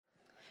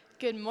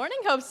Good morning,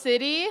 Hope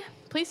City.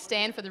 Please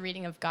stand for the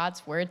reading of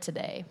God's word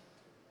today.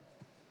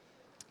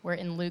 We're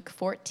in Luke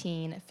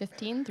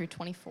 14:15 through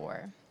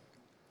 24.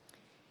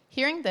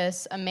 Hearing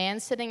this, a man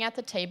sitting at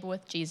the table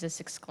with Jesus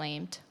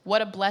exclaimed,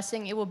 "What a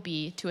blessing it will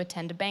be to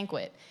attend a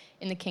banquet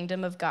in the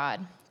kingdom of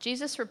God."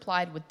 Jesus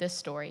replied with this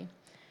story.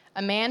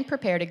 A man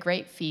prepared a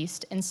great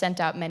feast and sent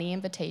out many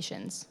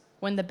invitations.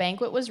 When the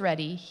banquet was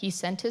ready, he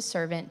sent his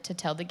servant to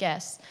tell the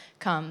guests,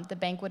 "Come, the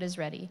banquet is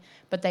ready."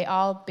 But they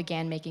all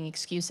began making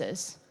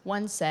excuses.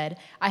 One said,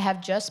 "I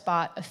have just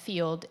bought a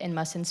field and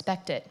must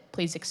inspect it.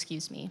 Please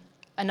excuse me."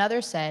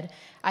 Another said,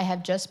 "I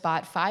have just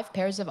bought 5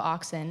 pairs of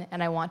oxen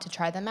and I want to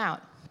try them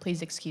out.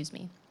 Please excuse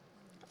me."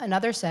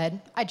 Another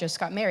said, "I just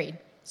got married,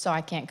 so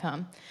I can't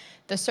come."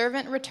 The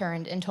servant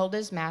returned and told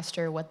his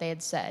master what they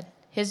had said.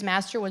 His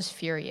master was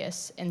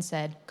furious and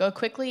said, "Go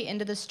quickly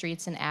into the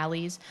streets and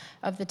alleys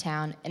of the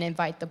town and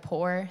invite the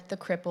poor, the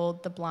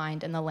crippled, the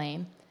blind, and the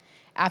lame."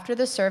 After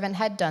the servant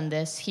had done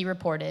this, he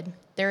reported,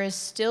 "There is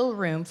still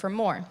room for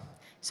more."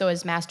 So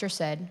his master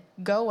said,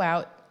 "Go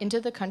out into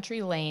the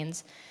country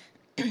lanes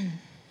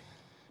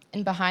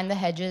and behind the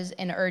hedges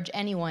and urge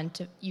anyone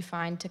you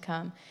find to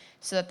come,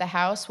 so that the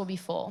house will be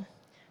full.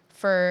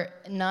 For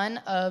none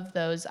of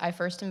those I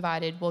first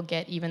invited will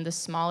get even the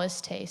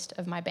smallest taste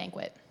of my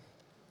banquet."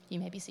 You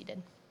may be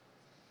seated.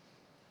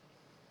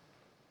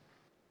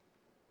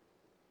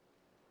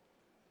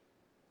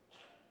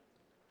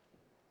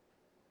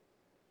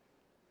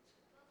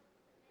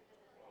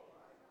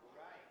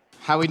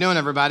 How we doing,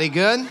 everybody?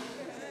 Good?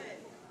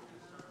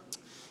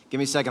 Give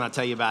me a second, I'll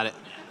tell you about it.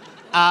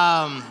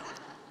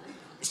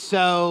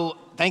 So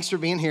thanks for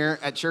being here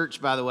at church,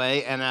 by the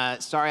way.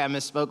 And sorry I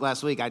misspoke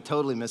last week. I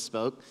totally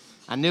misspoke.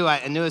 I knew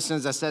as soon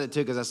as I said it,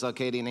 too, because I saw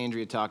Katie and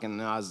Andrea talking.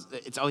 And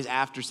it's always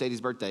after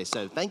Sadie's birthday.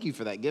 So thank you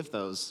for that gift,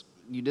 though.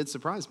 You did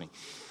surprise me.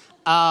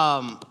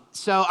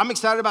 So I'm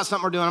excited about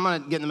something we're doing. I'm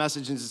going to get in the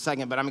message in just a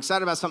second. But I'm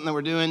excited about something that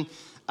we're doing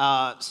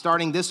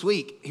starting this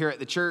week here at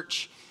the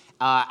church.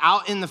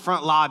 Out in the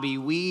front lobby,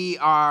 we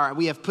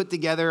have put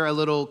together a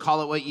little,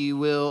 call it what you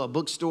will, a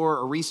bookstore,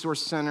 a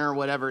resource center,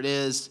 whatever it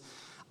is.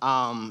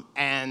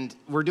 And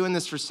we're doing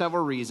this for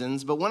several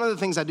reasons. But one of the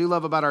things I do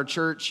love about our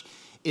church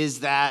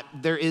is that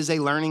there is a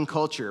learning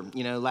culture.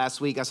 You know,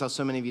 last week I saw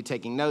so many of you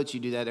taking notes.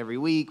 You do that every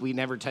week. We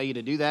never tell you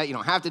to do that. You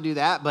don't have to do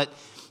that, but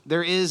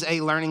there is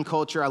a learning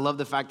culture. I love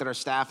the fact that our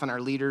staff and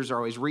our leaders are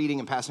always reading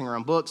and passing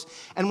around books.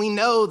 And we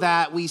know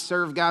that we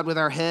serve God with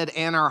our head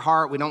and our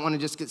heart. We don't want to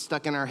just get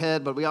stuck in our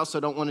head, but we also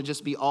don't want to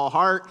just be all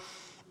heart.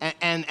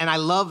 And I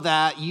love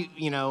that.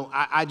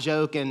 I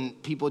joke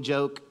and people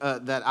joke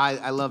that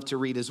I love to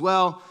read as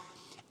well.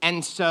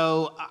 And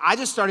so I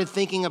just started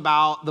thinking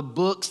about the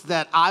books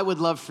that I would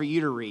love for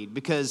you to read,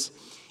 because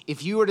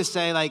if you were to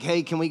say like,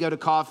 "Hey, can we go to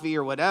coffee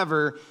or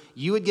whatever?"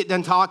 you would get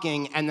done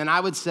talking, and then I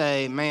would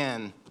say,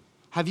 "Man,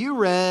 have you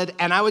read?"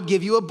 And I would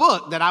give you a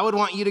book that I would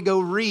want you to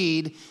go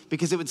read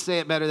because it would say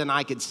it better than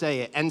I could say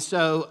it. And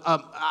so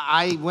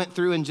I went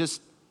through and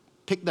just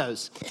picked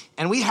those.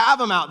 And we have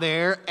them out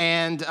there,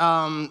 and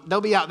they'll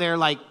be out there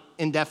like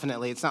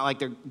indefinitely. It's not like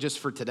they're just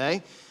for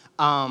today,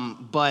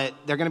 but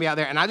they're going to be out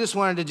there. And I just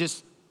wanted to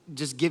just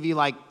give you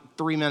like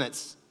 3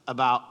 minutes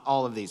about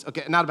all of these.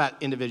 Okay, not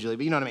about individually,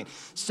 but you know what I mean.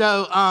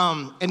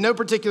 So in no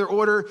particular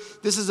order,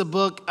 this is a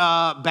book,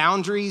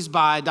 Boundaries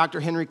by Dr.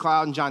 Henry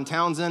Cloud and John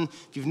Townsend.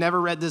 If you've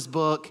never read this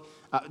book,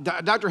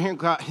 Dr.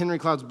 Henry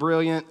Cloud's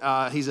brilliant.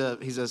 He's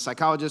a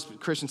psychologist,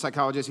 Christian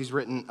psychologist. He's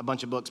written a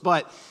bunch of books,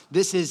 but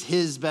this is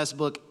his best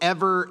book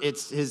ever.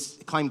 It's his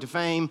claim to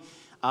fame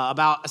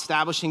about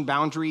establishing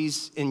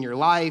boundaries in your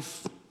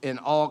life in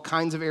all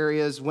kinds of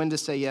areas, when to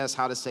say yes,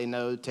 how to say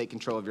no, take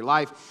control of your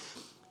life.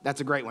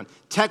 That's a great one.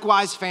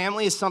 Tech-Wise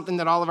Family is something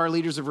that all of our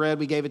leaders have read.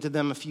 We gave it to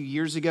them a few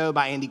years ago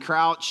by Andy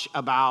Crouch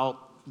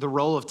about the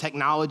role of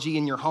technology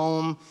in your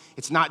home.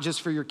 It's not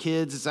just for your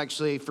kids. It's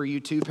actually for you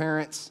too,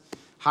 parents.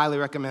 Highly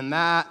recommend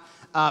that.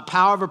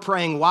 Power of a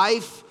Praying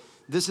Wife.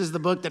 This is the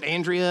book that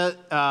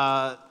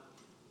Andrea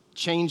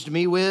changed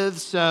me with.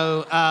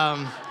 So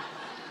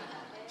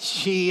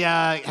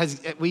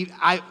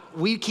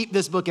we keep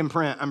this book in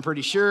print, I'm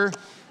pretty sure.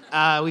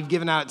 We've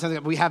given out tons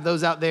of, we have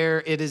those out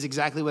there. It is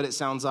exactly what it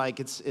sounds like.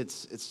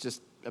 It's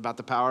just about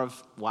the power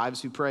of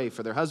wives who pray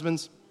for their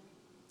husbands.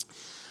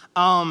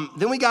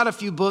 Then we got a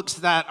few books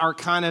that are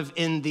kind of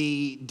in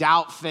the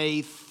doubt,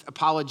 faith,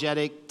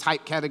 apologetic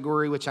type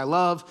category, which I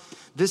love.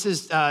 This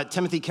is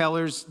Timothy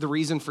Keller's The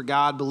Reason for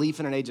God, Belief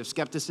in an Age of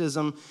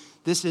Skepticism.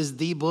 This is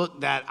the book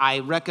that I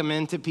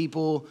recommend to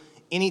people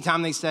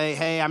anytime they say,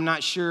 "Hey, I'm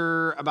not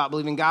sure about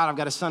believing God. I've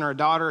got a son or a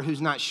daughter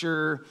who's not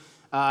sure.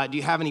 Do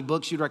you have any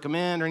books you'd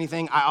recommend or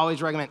anything?" I always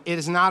recommend. It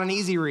is not an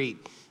easy read,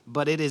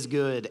 but it is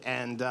good.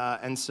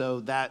 And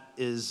so that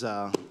is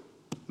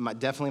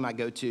definitely my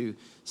go-to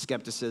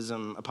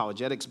skepticism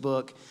apologetics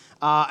book.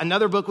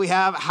 Another book we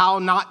have, How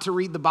Not to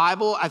Read the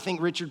Bible. I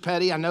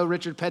know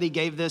Richard Petty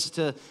gave this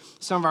to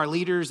some of our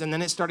leaders, and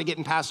then it started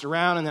getting passed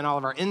around, and then all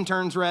of our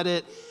interns read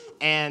it.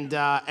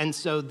 And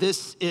so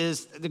this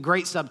is the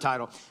great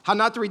subtitle, How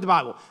Not to Read the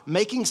Bible,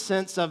 Making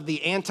Sense of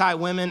the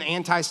Anti-Women,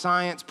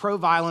 Anti-Science,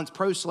 Pro-Violence,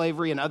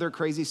 Pro-Slavery, and Other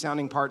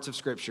Crazy-Sounding Parts of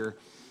Scripture.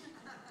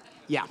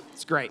 Yeah,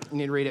 it's great. You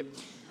need to read it.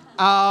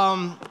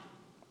 And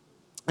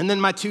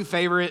then my two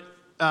favorite,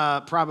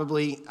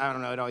 probably, I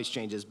don't know, it always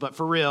changes, but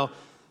for real,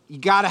 you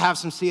got to have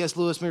some C.S.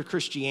 Lewis Mere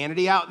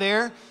Christianity out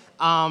there.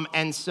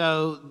 And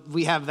so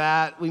we have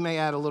that. We may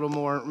add a little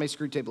more, may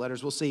screw tape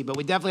letters, we'll see. But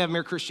we definitely have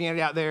Mere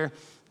Christianity out there.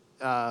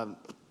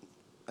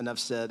 Enough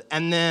said.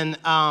 And then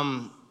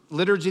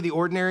Liturgy of the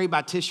Ordinary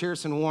by Tish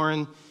Harrison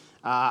Warren.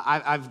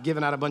 I've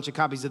given out a bunch of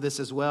copies of this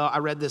as well. I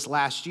read this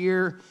last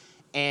year,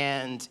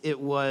 and it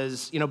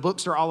was,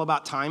 books are all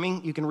about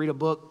timing. You can read a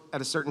book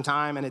at a certain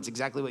time, and it's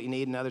exactly what you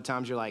need, and other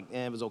times you're like,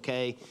 it was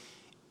okay.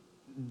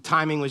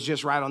 Timing was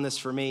just right on this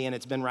for me, and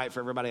it's been right for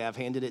everybody I've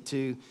handed it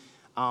to.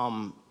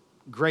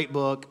 Great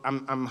book.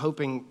 I'm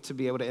hoping to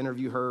be able to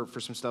interview her for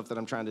some stuff that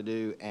I'm trying to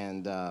do.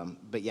 And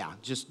but yeah,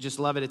 just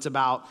love it. It's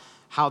about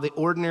how the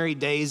ordinary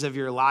days of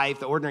your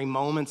life, the ordinary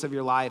moments of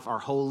your life are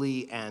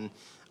holy and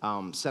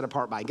set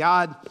apart by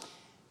God.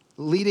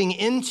 Leading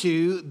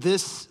into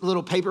this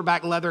little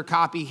paperback leather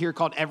copy here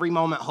called Every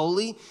Moment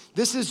Holy.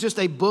 This is just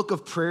a book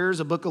of prayers,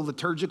 a book of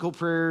liturgical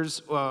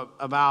prayers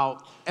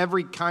about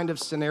every kind of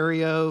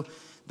scenario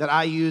that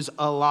I use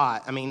a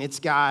lot. I mean, it's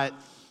got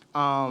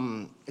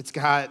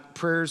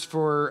prayers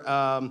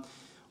for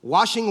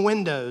washing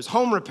windows,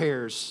 home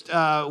repairs,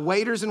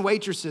 waiters and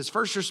waitresses,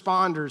 first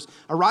responders,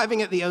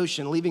 arriving at the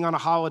ocean, leaving on a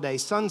holiday,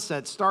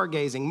 sunset,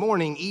 stargazing,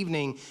 morning,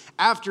 evening,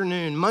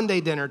 afternoon, Monday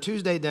dinner,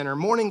 Tuesday dinner,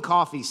 morning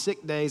coffee,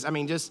 sick days. I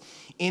mean, just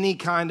any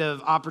kind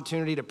of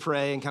opportunity to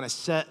pray and kind of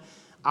set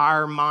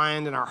our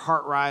mind and our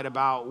heart right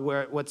about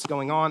what's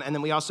going on. And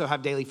then we also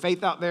have Daily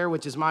Faith out there,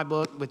 which is my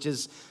book, which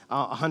is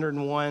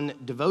 101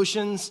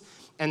 devotions.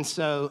 And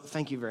so,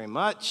 thank you very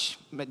much.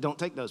 But don't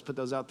take those, put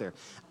those out there.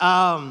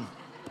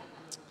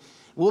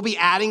 We'll be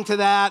adding to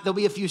that. There'll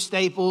be a few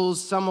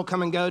staples. Some will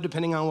come and go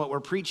depending on what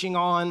we're preaching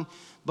on.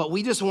 But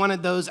we just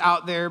wanted those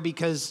out there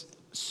because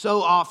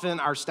so often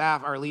our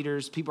staff, our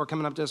leaders, people are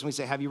coming up to us and we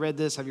say, have you read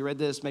this? Have you read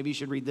this? Maybe you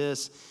should read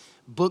this.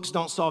 Books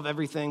don't solve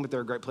everything, but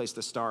they're a great place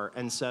to start.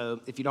 And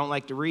so if you don't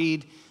like to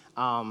read,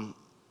 I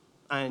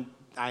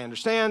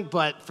understand,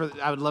 but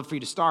I would love for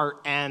you to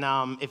start. And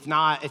if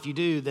not, if you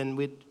do, then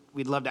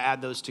we'd love to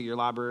add those to your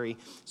library,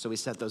 so we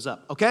set those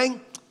up, okay?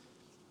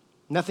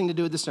 Nothing to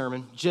do with the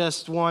sermon.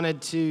 Just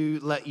wanted to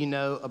let you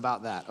know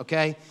about that,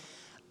 okay?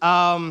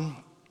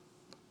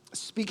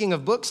 Speaking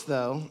of books,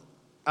 though,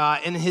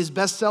 in his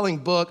best-selling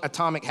book,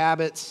 Atomic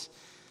Habits,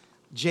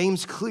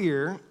 James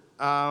Clear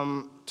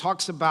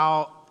talks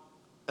about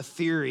a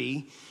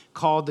theory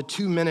called the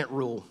 2-minute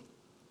rule.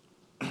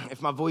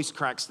 If my voice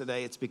cracks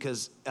today, it's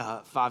because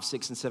 5,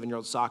 6, and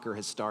 7-year-old soccer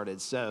has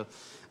started, so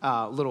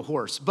a little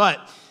hoarse.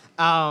 But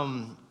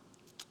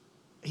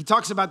he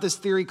talks about this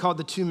theory called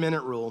the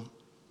 2-minute rule.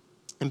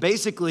 And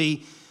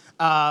basically,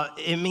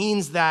 it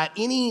means that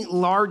any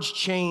large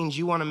change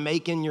you want to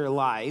make in your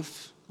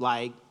life,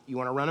 like you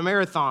want to run a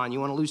marathon, you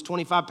want to lose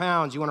 25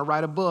 pounds, you want to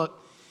write a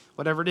book,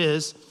 whatever it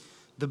is,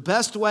 the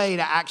best way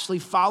to actually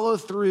follow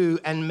through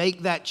and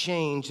make that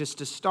change is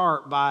to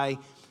start by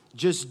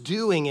just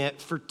doing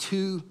it for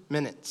 2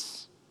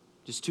 minutes.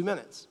 Just 2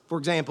 minutes. For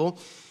example,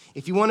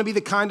 if you want to be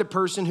the kind of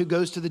person who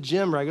goes to the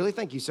gym regularly,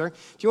 thank you, sir.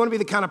 If you want to be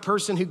the kind of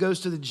person who goes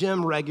to the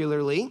gym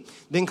regularly,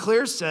 then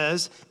Claire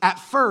says, at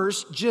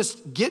first,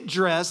 just get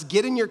dressed,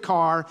 get in your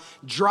car,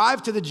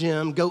 drive to the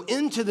gym, go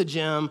into the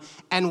gym,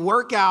 and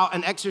work out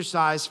and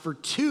exercise for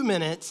 2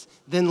 minutes,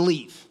 then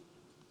leave.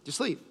 Just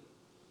leave.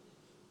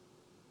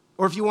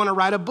 Or if you want to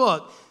write a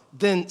book,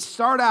 then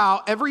start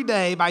out every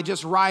day by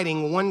just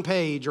writing 1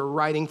 page or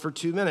writing for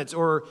 2 minutes,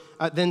 or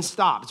then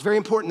stop. It's very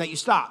important that you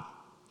stop.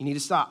 You need to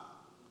stop.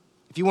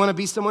 If you want to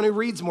be someone who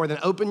reads more, then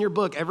open your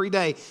book every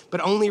day, but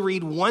only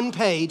read 1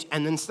 page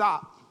and then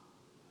stop.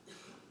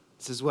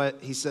 This is what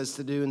he says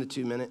to do in the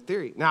 2-minute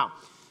theory. Now,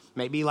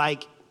 maybe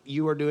like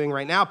you are doing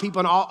right now,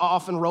 people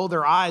often roll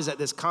their eyes at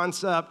this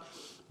concept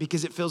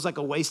because it feels like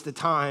a waste of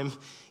time.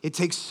 It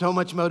takes so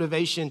much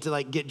motivation to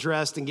like get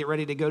dressed and get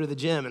ready to go to the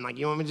gym. And like,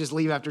 you want me to just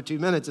leave after 2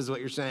 minutes is what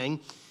you're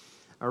saying.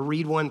 Or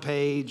read 1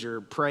 page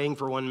or praying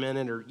for 1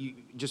 minute or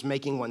just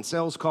making 1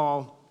 sales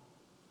call.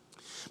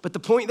 But the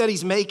point that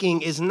he's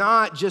making is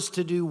not just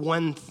to do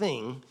one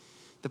thing.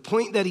 The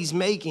point that he's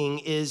making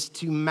is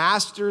to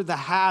master the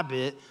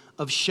habit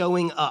of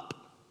showing up.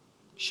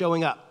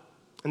 Showing up.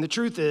 And the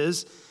truth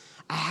is,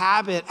 a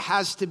habit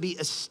has to be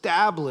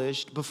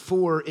established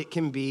before it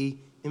can be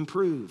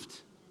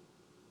improved.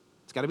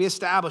 It's got to be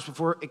established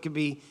before it can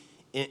be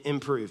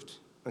improved,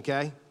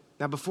 okay?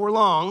 Now, before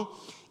long,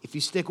 if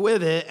you stick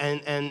with it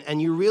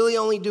and you really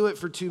only do it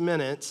for 2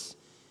 minutes,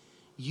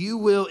 you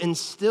will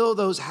instill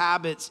those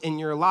habits in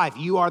your life.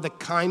 You are the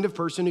kind of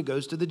person who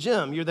goes to the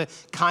gym. You're the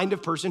kind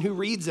of person who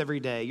reads every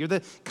day. You're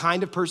the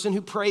kind of person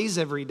who prays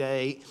every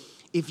day.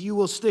 If you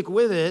will stick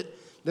with it,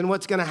 then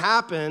what's going to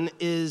happen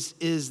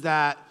is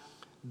that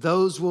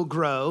those will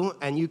grow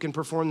and you can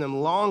perform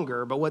them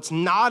longer. But what's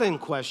not in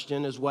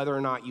question is whether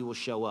or not you will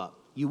show up.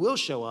 You will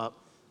show up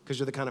because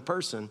you're the kind of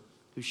person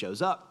who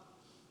shows up.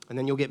 And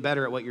then you'll get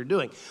better at what you're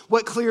doing.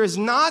 What Clear is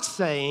not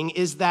saying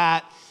is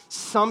that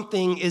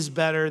something is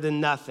better than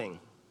nothing.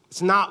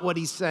 It's not what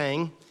he's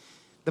saying.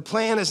 The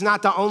plan is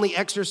not to only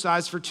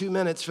exercise for 2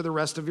 minutes for the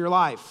rest of your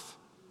life.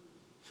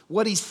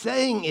 What he's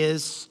saying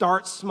is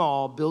start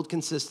small, build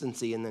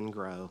consistency, and then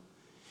grow.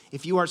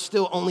 If you are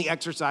still only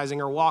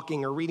exercising or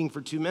walking or reading for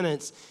 2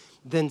 minutes,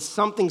 then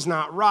something's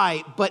not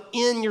right. But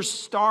in your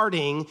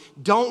starting,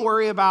 don't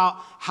worry about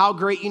how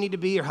great you need to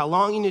be or how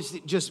long you need to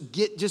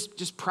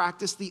just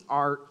practice the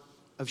art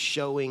of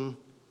showing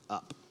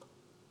up.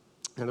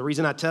 And the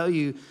reason I tell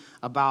you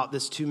about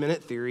this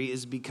 2-minute theory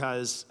is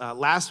because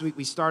last week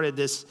we started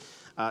this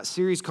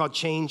series called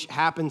Change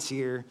Happens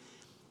Here.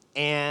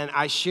 And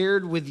I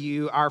shared with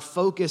you our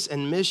focus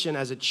and mission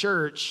as a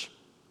church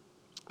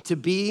to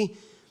be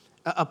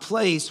a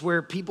place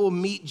where people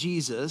meet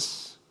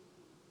Jesus,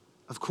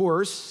 of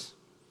course,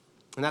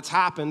 and that's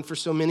happened for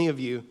so many of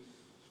you.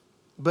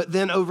 But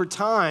then over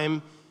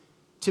time,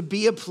 to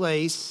be a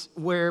place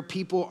where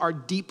people are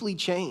deeply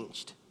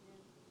changed.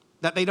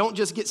 That they don't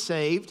just get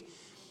saved,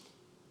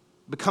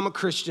 become a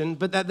Christian,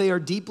 but that they are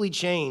deeply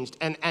changed.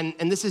 And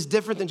this is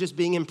different than just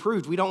being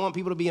improved. We don't want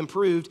people to be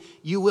improved.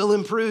 You will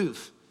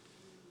improve.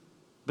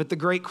 But the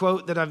great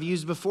quote that I've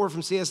used before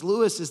from C.S.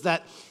 Lewis is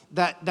that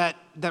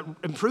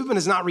improvement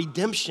is not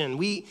redemption.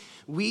 We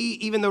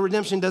even though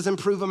redemption does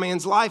improve a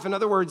man's life. In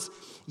other words,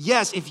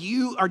 yes, if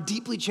you are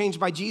deeply changed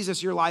by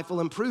Jesus, your life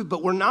will improve.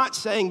 But we're not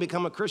saying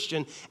become a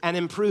Christian and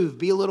improve.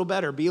 Be a little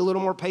better. Be a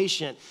little more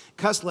patient.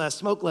 Cuss less,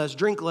 smoke less,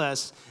 drink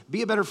less.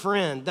 Be a better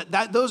friend.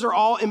 Those are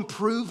all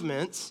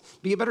improvements.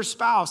 Be a better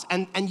spouse.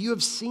 And you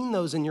have seen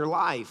those in your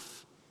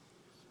life.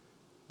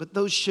 But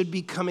those should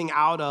be coming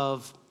out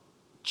of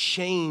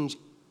change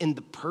in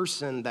the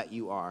person that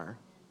you are.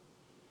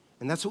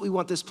 And that's what we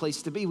want this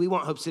place to be. We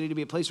want Hope City to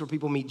be a place where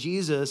people meet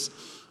Jesus,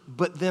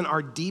 but then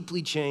are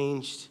deeply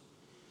changed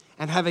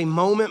and have a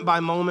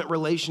moment-by-moment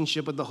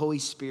relationship with the Holy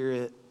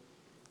Spirit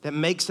that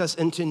makes us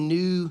into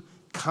new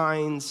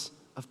kinds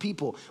of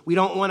people. We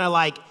don't want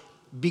to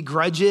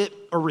begrudge it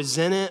or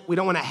resent it. We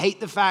don't want to hate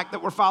the fact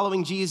that we're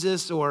following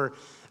Jesus or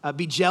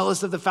be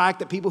jealous of the fact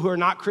that people who are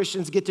not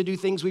Christians get to do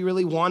things we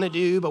really want to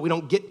do, but we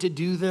don't get to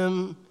do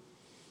them.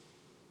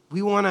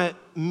 We want to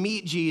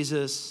meet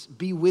Jesus,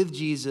 be with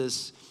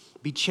Jesus,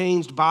 be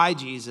changed by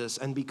Jesus,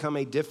 and become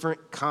a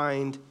different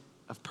kind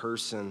of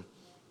person,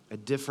 a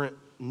different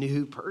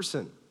new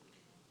person.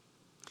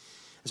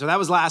 So that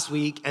was last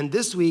week. And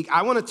this week,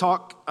 I want to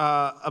talk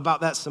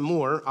about that some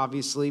more,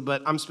 obviously,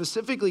 but I'm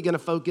specifically going to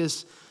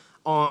focus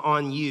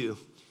on you.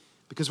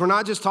 Because we're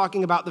not just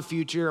talking about the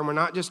future, and we're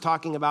not just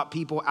talking about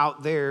people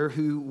out there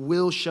who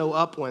will show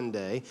up one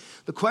day.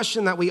 The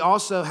question that we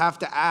also have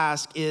to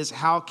ask is,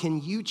 how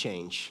can you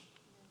change?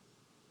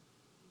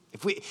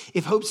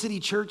 If Hope City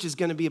Church is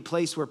going to be a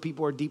place where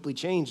people are deeply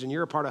changed, and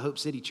you're a part of Hope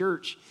City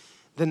Church,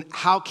 then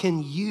how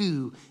can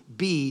you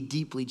be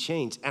deeply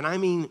changed? And I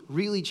mean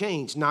really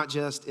changed, not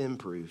just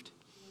improved.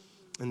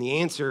 And the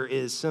answer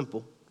is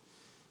simple,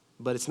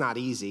 but it's not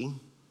easy.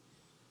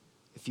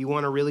 If you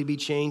want to really be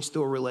changed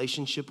through a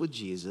relationship with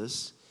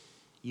Jesus,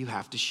 you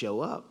have to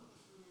show up.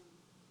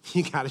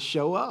 You got to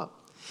show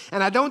up.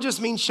 And I don't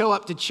just mean show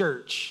up to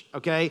church,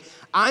 okay?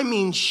 I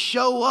mean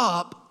show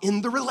up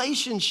in the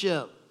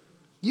relationship.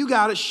 You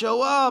got to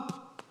show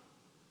up.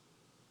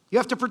 You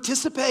have to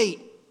participate.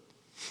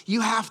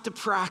 You have to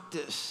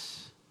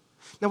practice.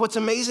 Now, what's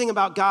amazing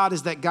about God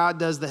is that God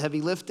does the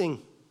heavy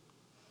lifting.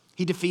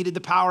 He defeated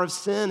the power of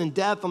sin and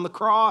death on the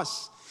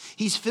cross.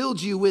 He's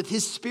filled you with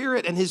his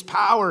spirit and his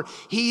power.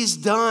 He's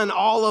done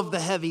all of the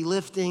heavy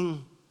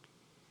lifting.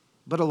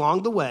 But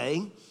along the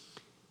way,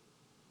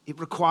 it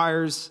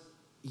requires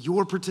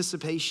your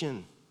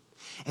participation.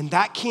 And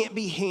that can't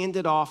be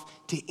handed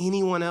off to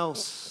anyone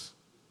else.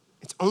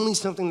 It's only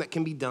something that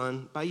can be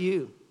done by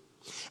you.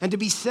 And to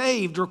be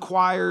saved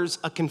requires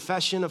a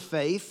confession of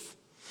faith,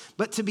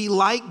 but to be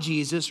like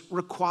Jesus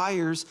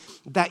requires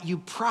that you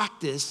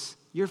practice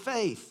your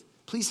faith.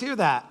 Please hear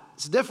that.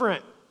 It's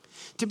different.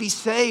 To be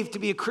saved, to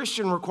be a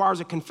Christian requires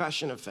a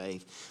confession of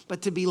faith,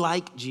 but to be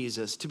like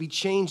Jesus, to be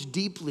changed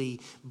deeply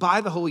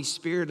by the Holy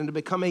Spirit and to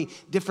become a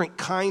different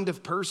kind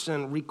of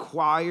person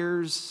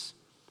requires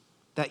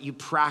that you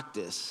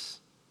practice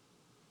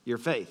your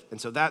faith.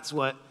 And so that's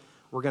what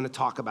we're going to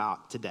talk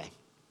about today.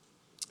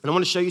 And I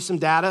want to show you some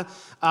data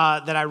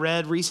that I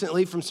read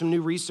recently from some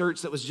new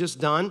research that was just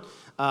done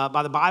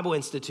by the Bible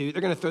Institute.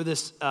 They're going to throw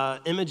this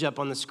image up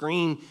on the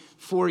screen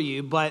for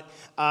you, but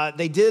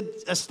they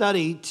did a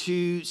study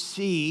to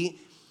see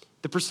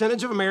the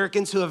percentage of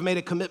Americans who have made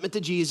a commitment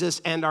to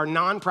Jesus and are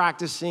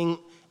non-practicing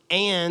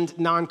and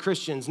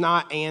non-Christians,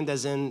 not and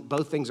as in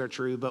both things are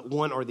true, but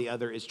one or the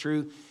other is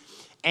true.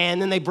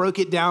 And then they broke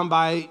it down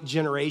by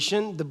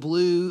generation. The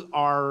blue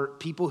are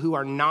people who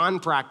are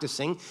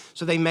non-practicing.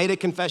 So they made a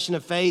confession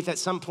of faith. At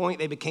some point,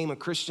 they became a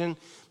Christian,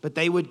 but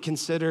they would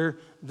consider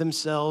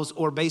themselves,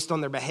 or based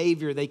on their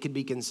behavior, they could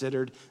be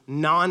considered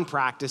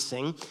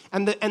non-practicing.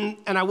 And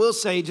I will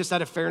say, just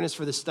out of fairness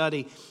for the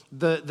study,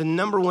 the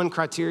number one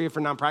criteria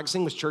for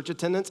non-practicing was church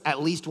attendance,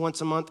 at least once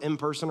a month in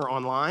person or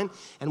online.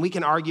 And we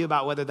can argue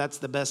about whether that's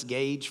the best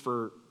gauge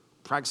for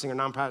practicing or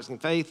non-practicing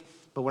faith,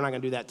 but we're not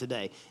going to do that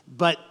today.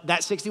 But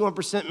that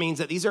 61% means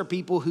that these are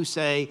people who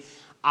say,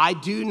 I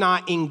do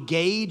not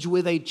engage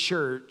with a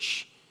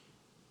church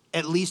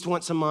at least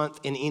once a month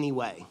in any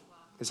way,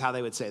 is how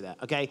they would say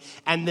that, okay?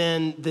 And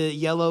then the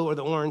yellow or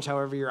the orange,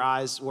 however your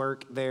eyes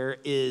work, there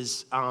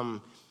is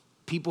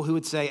people who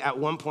would say, at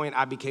one point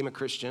I became a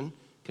Christian,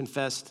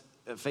 confessed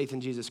faith in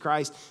Jesus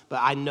Christ,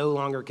 but I no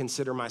longer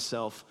consider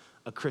myself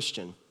a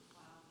Christian.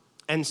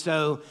 And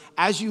so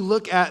as you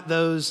look at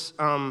those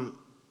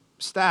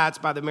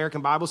stats by the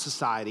American Bible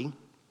Society,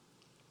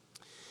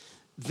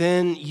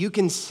 then you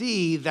can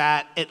see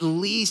that at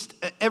least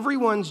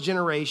everyone's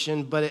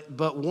generation,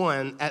 but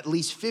one, at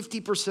least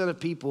 50% of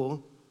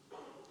people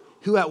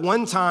who at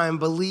one time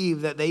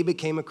believed that they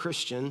became a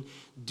Christian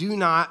do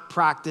not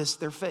practice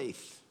their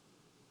faith.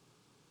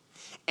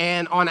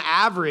 And on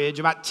average,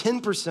 about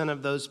 10%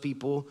 of those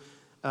people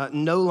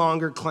no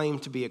longer claim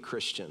to be a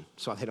Christian.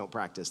 So they don't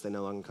practice, they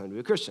no longer claim to be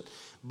a Christian.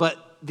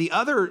 But the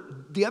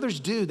others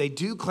do. They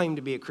do claim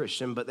to be a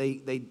Christian, but they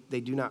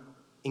do not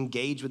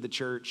engage with the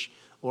church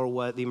or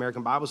what the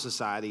American Bible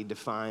Society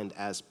defined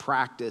as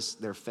practice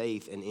their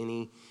faith in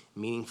any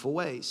meaningful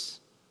ways.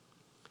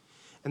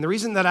 And the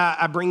reason that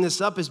I bring this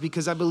up is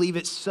because I believe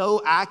it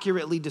so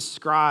accurately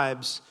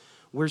describes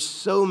where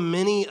so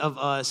many of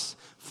us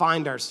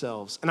find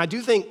ourselves. And I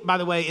do think, by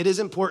the way, it is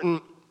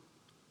important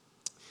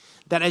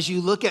that as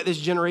you look at this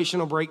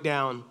generational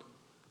breakdown,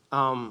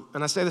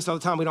 and I say this all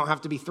the time, we don't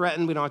have to be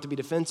threatened, we don't have to be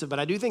defensive, but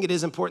I do think it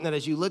is important that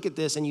as you look at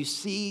this and you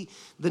see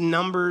the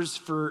numbers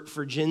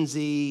for Gen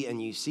Z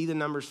and you see the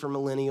numbers for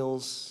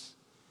millennials,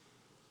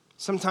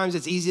 sometimes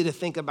it's easy to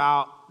think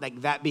about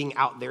like that being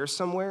out there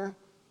somewhere.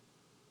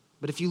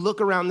 But if you look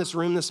around this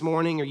room this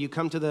morning or you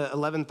come to the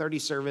 11:30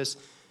 service,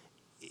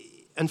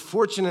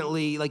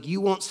 unfortunately, like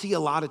you won't see a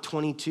lot of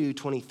 22,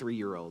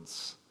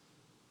 23-year-olds.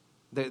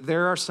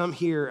 There are some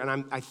here,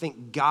 and I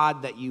thank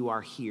God that you are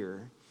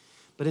here.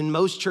 But in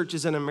most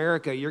churches in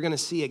America, you're going to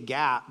see a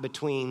gap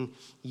between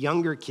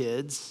younger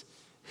kids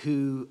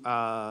who's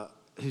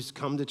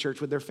come to church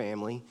with their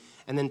family,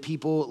 and then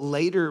people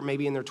later,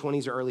 maybe in their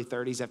 20s or early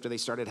 30s, after they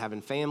started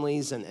having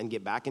families and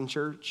get back in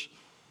church.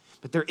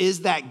 But there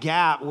is that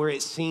gap where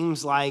it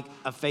seems like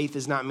a faith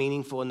is not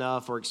meaningful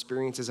enough or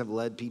experiences have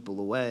led people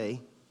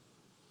away.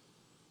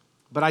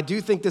 But I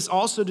do think this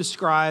also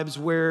describes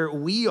where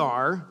we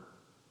are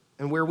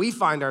and where we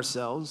find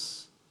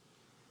ourselves.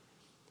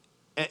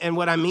 And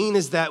what I mean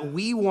is that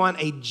we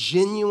want a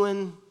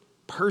genuine,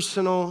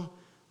 personal,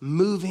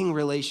 moving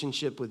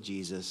relationship with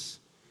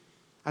Jesus.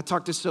 I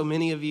talk to so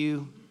many of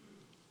you,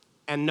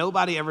 and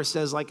nobody ever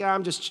says like,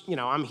 I'm just,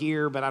 I'm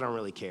here, but I don't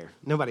really care.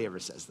 Nobody ever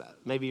says that.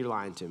 Maybe you're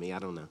lying to me, I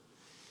don't know.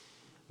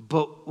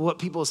 But what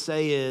people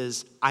say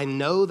is, I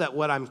know that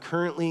what I'm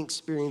currently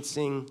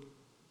experiencing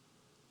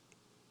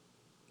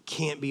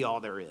can't be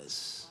all there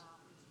is.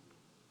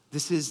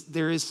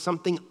 There is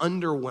something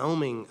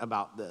underwhelming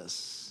about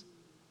this.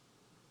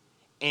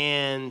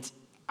 And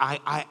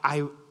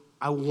I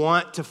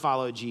want to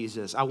follow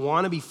Jesus. I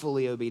want to be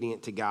fully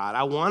obedient to God.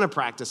 I want to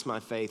practice my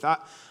faith.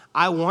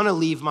 I want to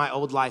leave my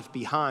old life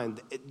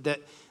behind.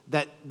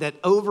 That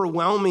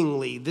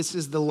overwhelmingly, this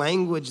is the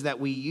language that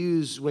we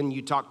use when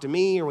you talk to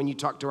me or when you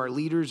talk to our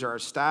leaders or our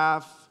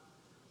staff.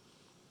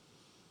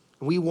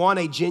 We want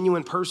a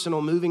genuine,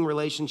 personal, moving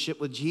relationship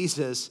with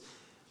Jesus,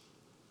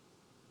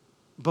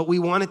 but we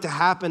want it to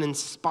happen in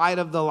spite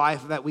of the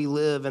life that we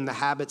live and the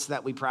habits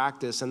that we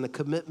practice and the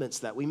commitments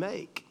that we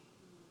make.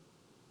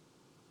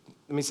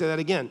 Let me say that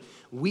again.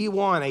 We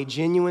want a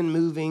genuine,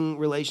 moving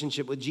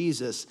relationship with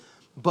Jesus,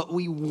 but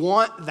we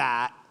want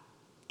that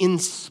in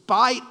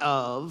spite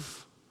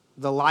of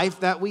the life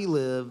that we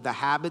live, the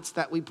habits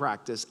that we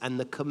practice, and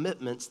the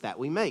commitments that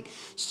we make.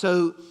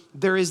 So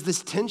there is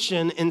this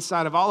tension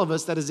inside of all of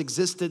us that has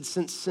existed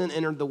since sin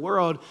entered the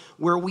world,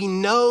 where we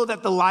know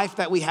that the life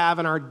that we have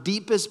in our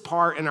deepest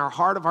part, in our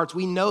heart of hearts,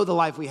 we know the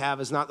life we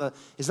have is not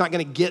going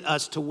to get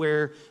us to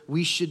where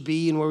we should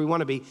be and where we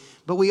want to be.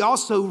 But we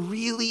also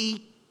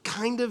really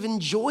kind of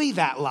enjoy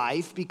that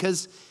life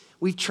because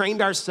we've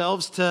trained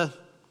ourselves to,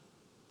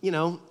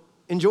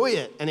 enjoy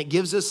it. And it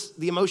gives us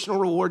the emotional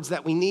rewards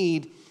that we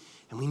need.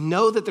 And we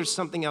know that there's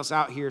something else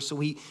out here. So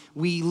we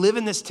live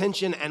in this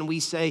tension and we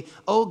say,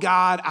 oh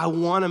God, I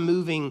want a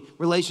moving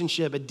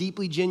relationship, a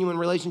deeply genuine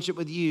relationship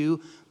with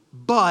you,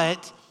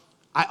 but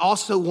I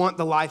also want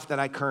the life that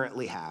I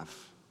currently have.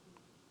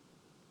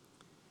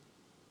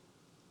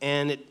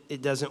 And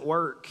it doesn't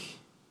work.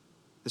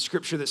 The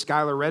scripture that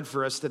Skylar read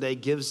for us today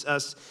gives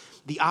us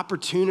the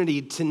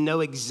opportunity to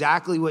know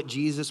exactly what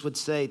Jesus would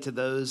say to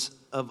those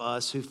of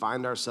us who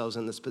find ourselves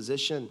in this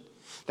position,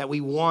 that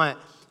we want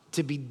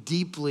to be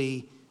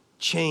deeply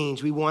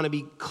changed. We want to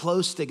be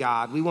close to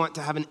God. We want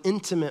to have an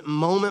intimate,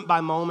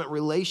 moment-by-moment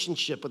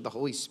relationship with the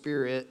Holy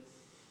Spirit,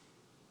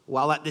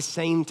 while at the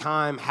same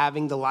time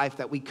having the life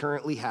that we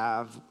currently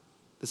have.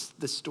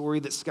 The story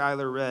that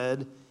Skylar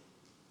read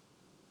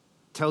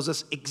tells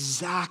us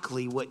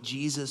exactly what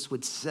Jesus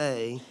would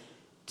say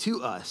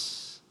to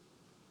us.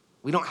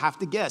 We don't have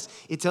to guess.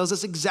 It tells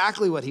us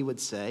exactly what he would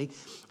say,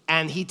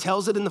 and he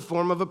tells it in the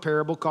form of a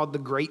parable called the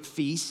Great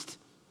Feast.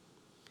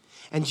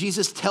 And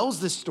Jesus tells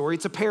this story.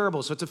 It's a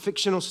parable, so it's a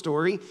fictional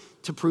story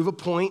to prove a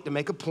point, to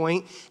make a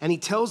point, and he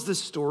tells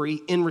this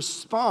story in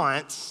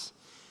response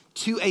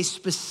to a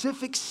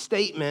specific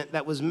statement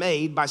that was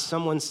made by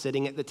someone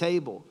sitting at the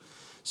table.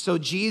 So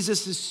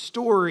Jesus'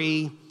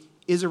 story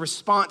is a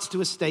response to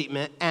a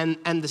statement, and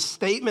the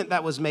statement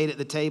that was made at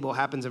the table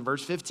happens in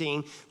verse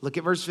 15. Look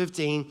at verse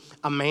 15.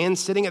 A man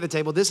sitting at the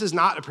table, this is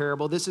not a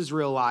parable, this is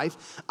real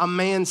life. A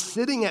man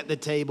sitting at the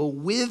table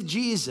with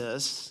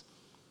Jesus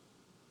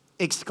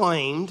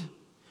exclaimed,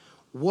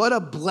 "What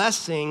a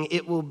blessing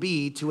it will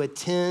be to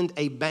attend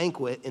a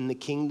banquet in the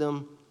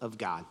kingdom of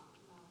God."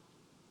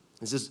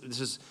 This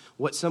is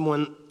what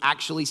someone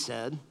actually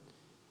said.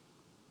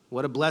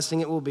 What a blessing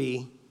it will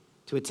be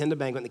to attend a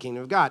banquet in the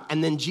kingdom of God.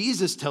 And then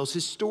Jesus tells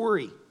his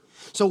story.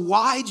 So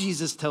why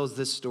Jesus tells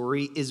this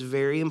story is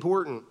very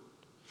important.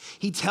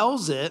 He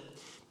tells it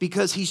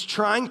because he's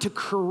trying to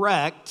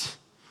correct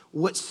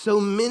what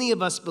so many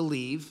of us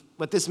believe,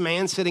 what this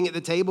man sitting at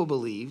the table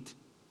believed.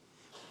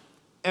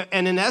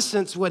 And in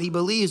essence, what he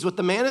believes, what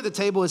the man at the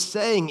table is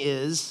saying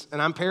is,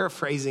 and I'm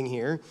paraphrasing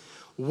here,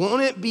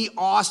 won't it be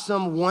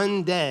awesome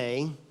one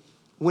day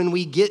when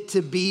we get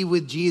to be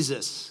with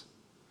Jesus?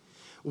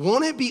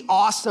 Won't it be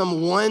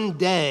awesome one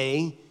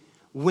day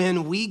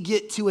when we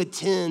get to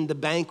attend the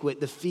banquet,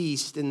 the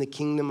feast in the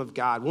kingdom of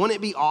God? Won't it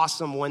be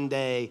awesome one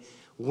day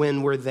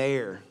when we're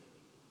there?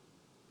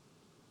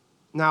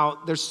 Now,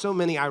 there's so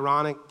many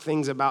ironic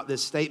things about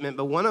this statement,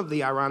 but one of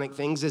the ironic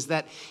things is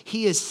that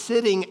he is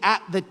sitting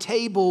at the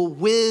table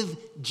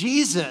with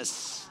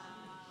Jesus.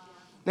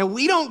 Now,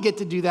 we don't get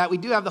to do that. We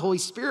do have the Holy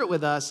Spirit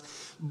with us,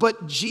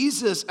 but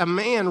Jesus, a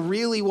man,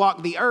 really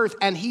walked the earth,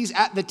 and he's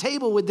at the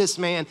table with this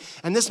man,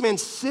 and this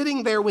man's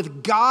sitting there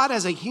with God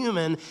as a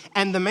human,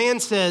 and the man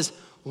says,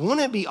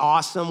 "Wouldn't it be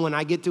awesome when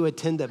I get to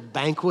attend a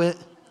banquet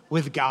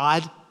with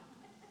God?"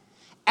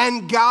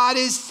 And God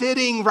is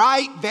sitting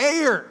right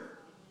there.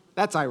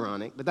 That's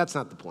ironic, but that's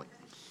not the point.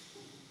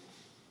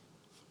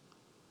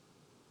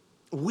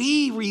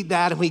 We read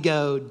that and we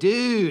go,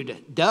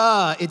 dude,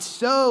 duh, it's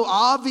so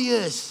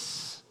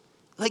obvious.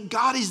 Like,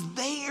 God is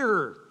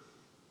there.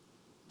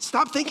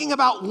 Stop thinking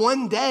about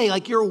one day,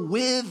 like you're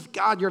with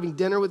God, you're having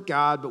dinner with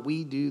God, but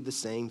we do the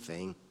same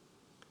thing.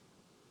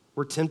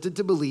 We're tempted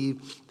to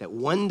believe that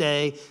one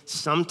day,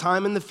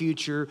 sometime in the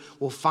future,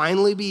 we'll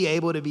finally be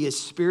able to be as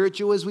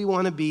spiritual as we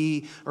want to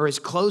be or as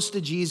close to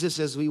Jesus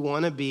as we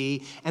want to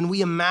be, and we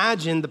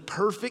imagine the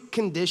perfect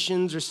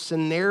conditions or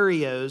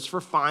scenarios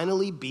for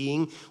finally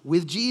being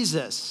with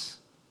Jesus.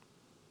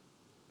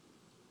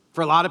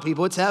 For a lot of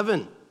people, it's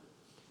heaven.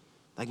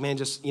 Like, man,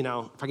 just, if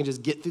I can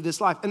just get through this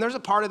life. And there's a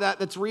part of that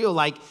that's real,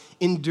 like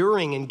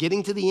enduring and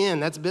getting to the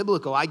end. That's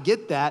biblical. I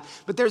get that.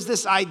 But there's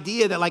this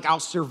idea that, like,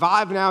 I'll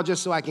survive now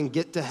just so I can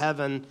get to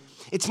heaven.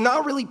 It's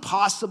not really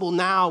possible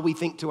now, we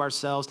think to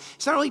ourselves.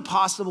 It's not really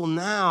possible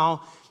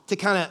now to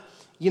kind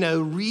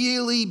of,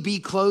 really be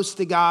close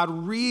to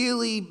God,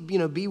 really,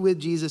 be with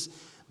Jesus.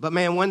 But,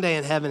 man, one day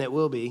in heaven it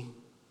will be.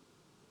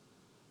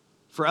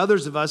 For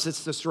others of us,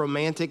 it's this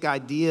romantic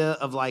idea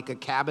of, like, a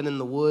cabin in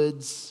the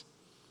woods,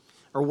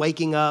 or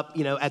waking up,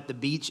 at the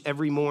beach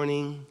every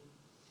morning.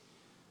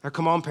 Or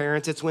come on,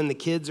 parents, it's when the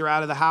kids are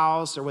out of the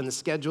house or when the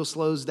schedule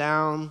slows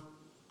down.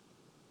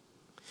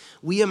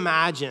 We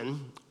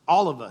imagine,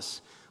 all of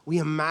us, we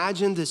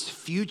imagine this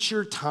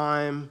future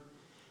time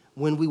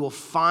when we will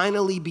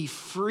finally be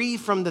free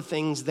from the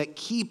things that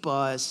keep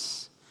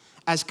us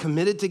as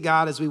committed to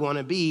God as we want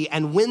to be.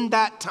 And when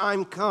that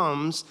time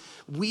comes,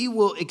 we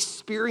will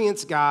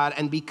experience God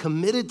and be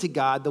committed to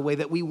God the way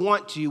that we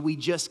want to. We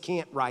just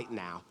can't right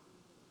now.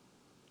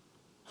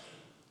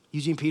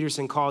 Eugene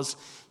Peterson calls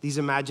these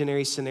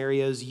imaginary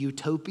scenarios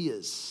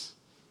utopias.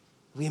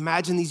 We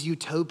imagine these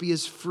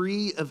utopias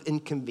free of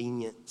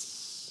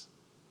inconvenience.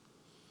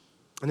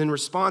 And in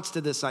response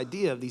to this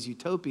idea of these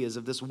utopias,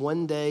 of this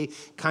one day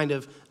kind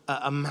of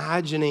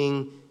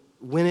imagining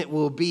when it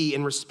will be,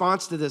 in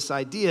response to this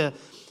idea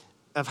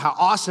of how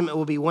awesome it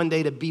will be one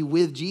day to be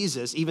with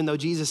Jesus, even though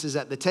Jesus is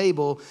at the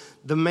table,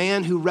 the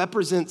man who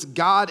represents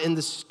God in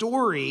the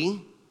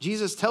story,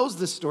 Jesus tells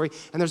this story,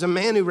 and there's a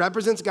man who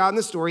represents God in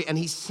the story, and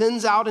he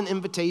sends out an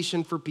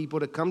invitation for people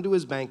to come to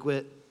his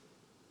banquet,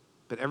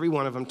 but every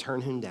one of them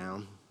turn him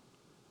down.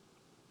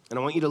 And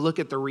I want you to look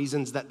at the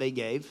reasons that they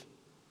gave.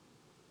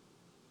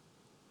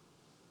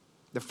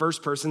 The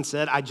first person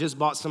said, "I just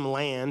bought some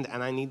land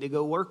and I need to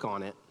go work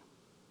on it."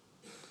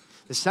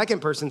 The second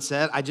person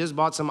said, "I just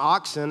bought some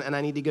oxen and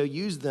I need to go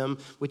use them,"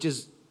 which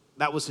is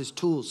That was his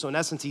tools. So in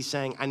essence, he's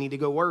saying, I need to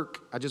go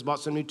work. I just bought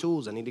some new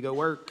tools. I need to go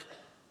work.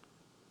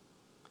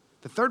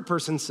 The third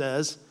person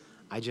says,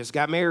 I just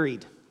got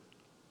married.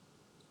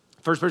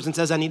 First person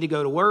says, I need to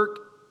go to work.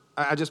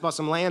 I just bought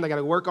some land. I got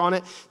to work on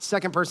it.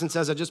 Second person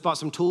says, I just bought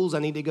some tools. I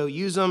need to go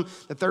use them.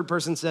 The third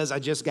person says, I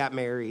just got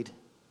married.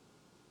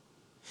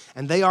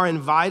 And they are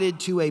invited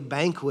to a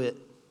banquet,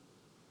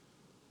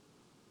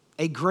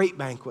 a great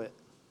banquet.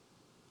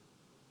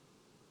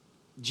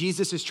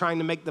 Jesus is trying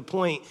to make the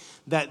point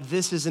that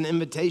this is an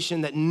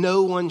invitation that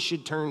no one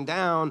should turn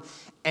down,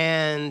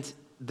 and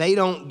they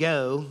don't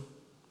go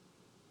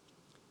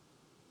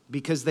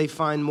because they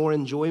find more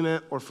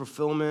enjoyment or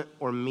fulfillment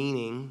or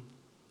meaning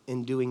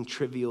in doing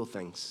trivial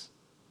things.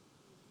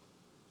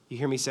 You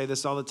hear me say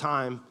this all the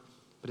time,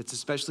 but it's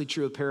especially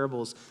true of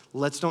parables.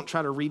 Let's don't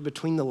try to read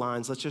between the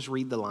lines. Let's just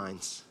read the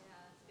lines.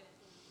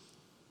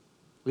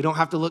 We don't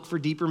have to look for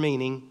deeper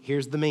meaning.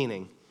 Here's the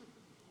meaning.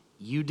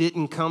 You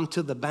didn't come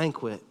to the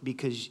banquet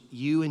because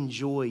you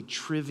enjoy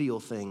trivial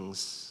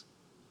things.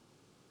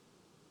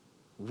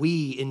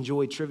 We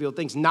enjoy trivial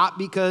things, not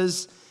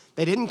because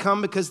they didn't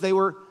come because they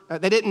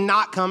didn't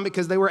not come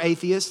because they were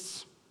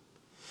atheists.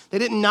 They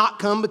did not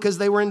come because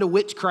they were into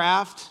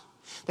witchcraft.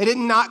 They did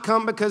not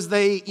come because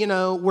they,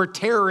 were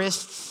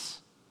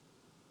terrorists.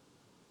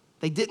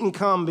 They didn't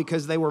come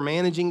because they were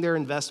managing their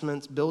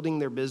investments, building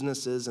their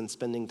businesses, and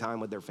spending time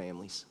with their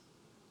families.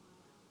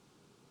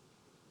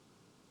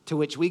 To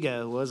which we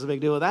go, what's the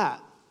big deal with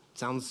that?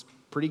 Sounds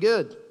pretty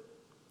good.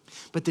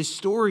 But this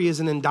story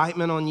is an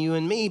indictment on you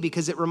and me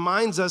because it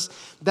reminds us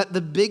that the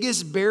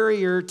biggest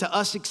barrier to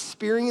us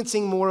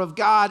experiencing more of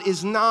God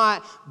is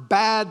not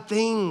bad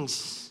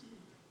things.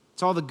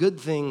 It's all the good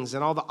things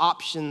and all the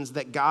options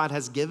that God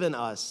has given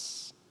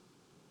us.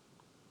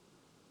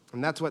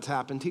 And that's what's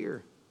happened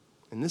here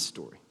in this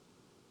story.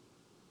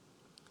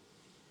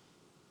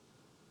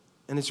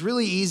 And it's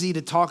really easy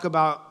to talk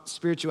about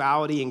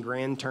spirituality in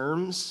grand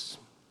terms.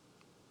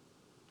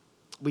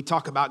 We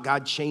talk about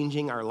God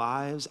changing our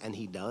lives, and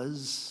he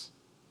does.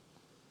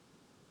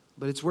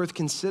 But it's worth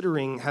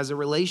considering, has a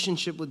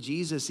relationship with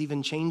Jesus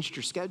even changed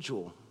your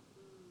schedule?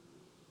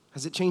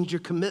 Has it changed your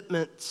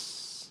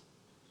commitments?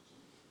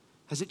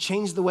 Has it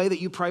changed the way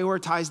that you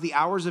prioritize the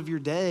hours of your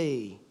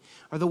day?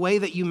 Or the way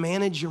that you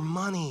manage your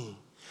money?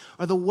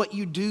 Or what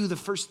you do the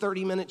first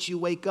 30 minutes you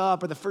wake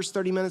up? Or the first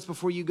 30 minutes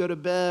before you go to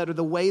bed? Or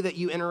the way that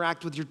you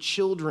interact with your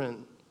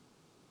children?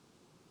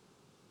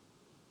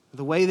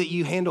 The way that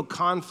you handle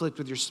conflict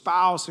with your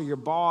spouse or your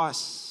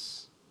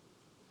boss,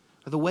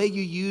 or the way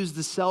you use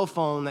the cell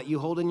phone that you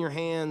hold in your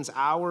hands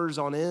hours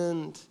on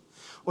end,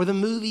 or the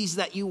movies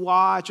that you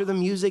watch, or the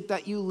music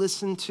that you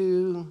listen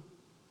to.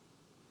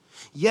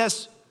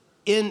 Yes,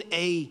 in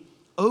a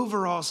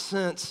overall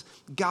sense,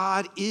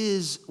 God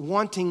is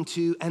wanting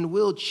to and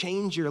will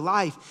change your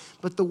life,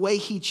 but the way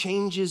he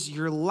changes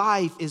your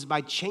life is by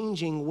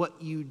changing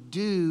what you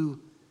do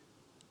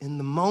in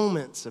the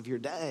moments of your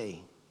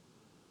day.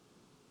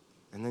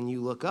 And then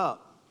you look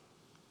up,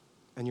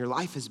 and your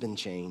life has been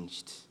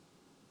changed.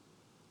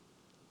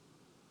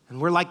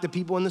 And we're like the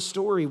people in the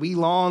story. We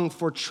long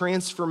for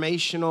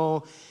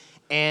transformational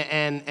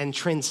and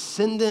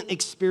transcendent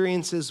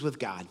experiences with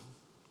God.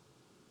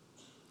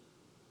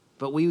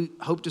 But we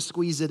hope to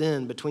squeeze it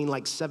in between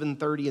like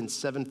 7:30 and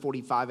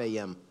 7:45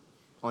 a.m.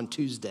 on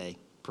Tuesday,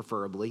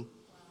 preferably.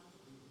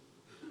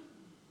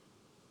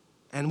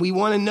 And we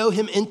want to know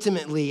him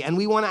intimately, and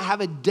we want to have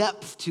a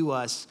depth to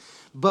us.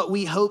 But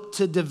we hope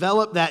to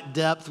develop that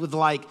depth with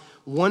like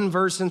one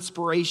verse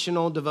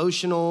inspirational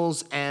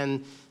devotionals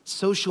and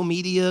social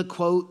media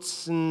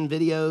quotes and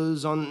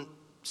videos on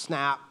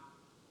Snap.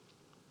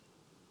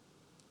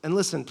 And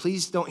listen,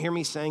 please don't hear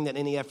me saying that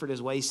any effort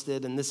is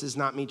wasted, and this is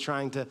not me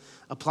trying to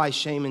apply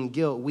shame and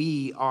guilt.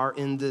 We are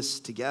in this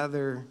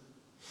together.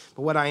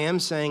 But what I am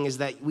saying is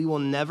that we will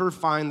never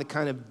find the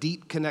kind of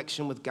deep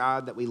connection with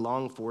God that we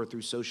long for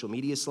through social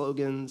media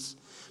slogans,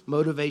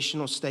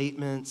 motivational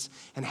statements,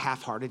 and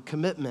half-hearted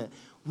commitment.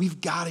 We've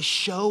got to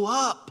show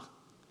up.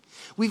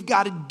 We've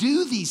got to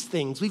do these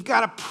things. We've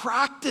got to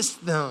practice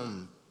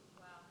them.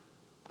 Wow.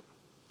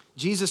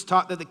 Jesus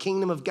taught that the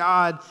kingdom of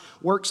God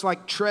works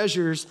like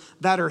treasures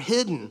that are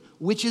hidden,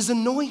 which is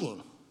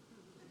annoying.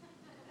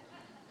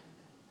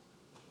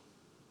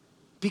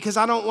 Because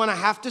I don't want to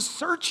have to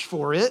search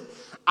for it.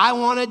 I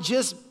want to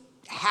just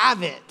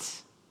have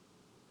it.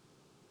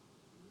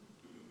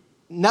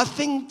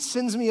 Nothing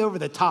sends me over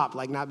the top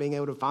like not being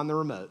able to find the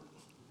remote.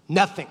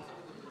 Nothing.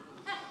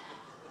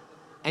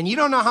 And you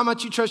don't know how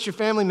much you trust your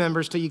family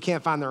members till you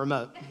can't find the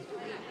remote.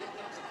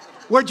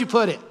 Where'd you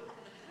put it?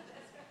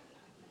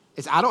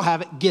 It's, I don't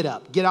have it. Get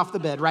up. Get off the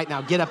bed right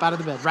now. Get up out of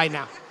the bed right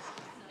now.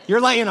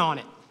 You're laying on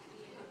it.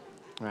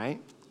 Right?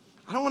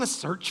 I don't want to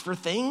search for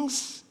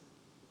things.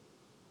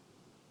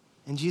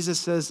 And Jesus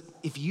says,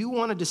 if you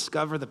want to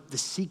discover the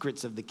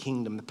secrets of the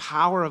kingdom, the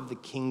power of the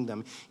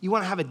kingdom, you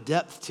want to have a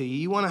depth to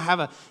you want to have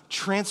a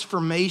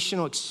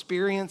transformational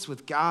experience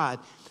with God,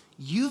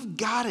 you've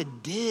got to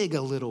dig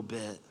a little bit.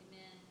 Amen.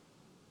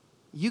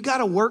 You got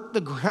to work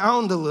the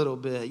ground a little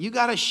bit. You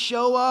got to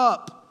show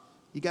up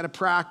You got to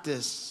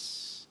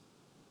practice.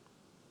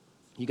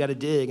 You got to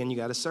dig and you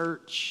got to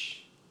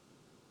search.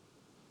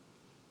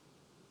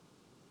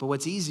 But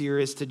what's easier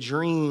is to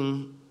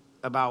dream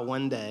about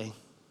one day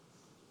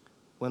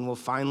when we'll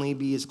finally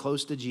be as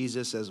close to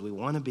Jesus as we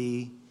want to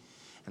be,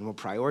 and we'll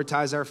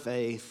prioritize our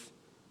faith.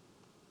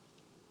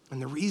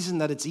 And the reason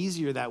that it's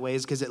easier that way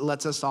is because it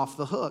lets us off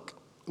the hook.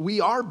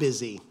 We are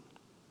busy.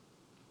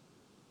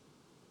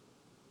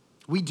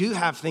 We do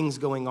have things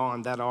going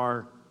on that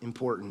are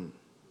important.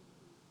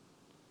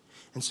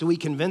 And so we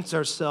convince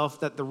ourselves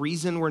that the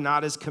reason we're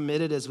not as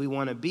committed as we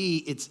want to be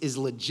is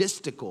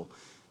logistical.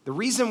 The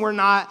reason we're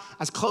not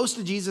as close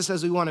to Jesus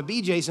as we want to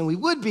be, Jason, we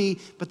would be,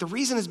 but the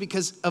reason is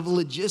because of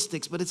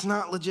logistics. But it's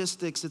not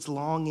logistics, it's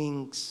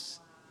longings.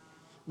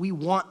 We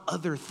want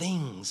other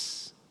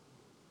things.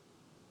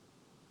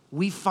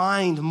 We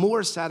find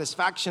more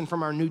satisfaction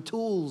from our new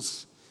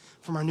tools,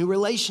 from our new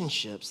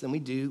relationships than we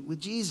do with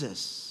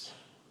Jesus.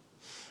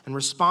 And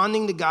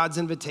responding to God's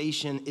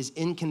invitation is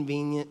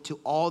inconvenient to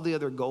all the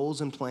other goals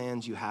and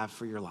plans you have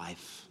for your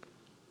life.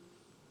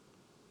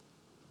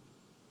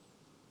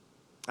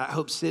 At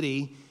Hope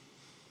City,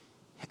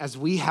 as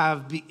we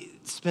have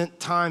spent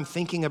time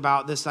thinking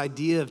about this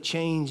idea of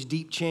change,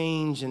 deep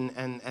change,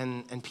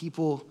 and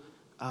people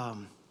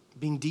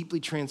being deeply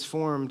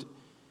transformed,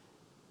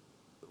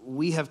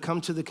 we have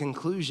come to the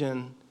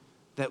conclusion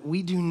that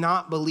we do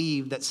not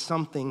believe that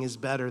something is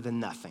better than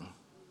nothing.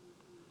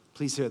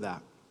 Please hear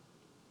that.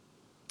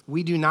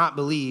 We do not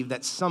believe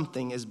that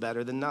something is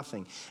better than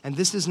nothing. And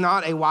this is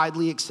not a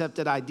widely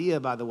accepted idea,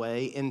 by the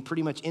way, in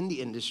pretty much in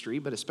the industry,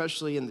 but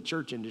especially in the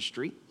church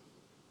industry.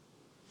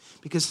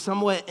 Because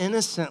somewhat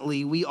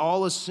innocently, we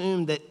all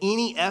assume that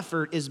any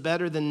effort is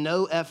better than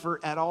no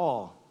effort at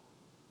all.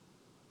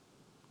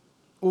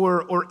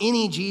 Or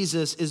any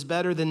Jesus is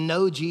better than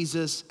no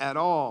Jesus at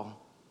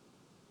all.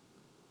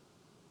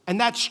 And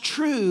that's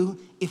true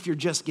if you're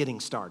just getting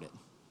started.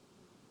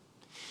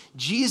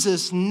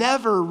 Jesus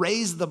never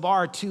raised the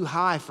bar too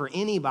high for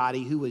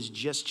anybody who was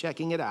just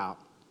checking it out.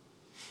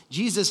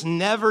 Jesus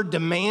never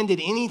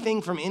demanded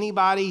anything from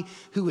anybody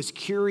who was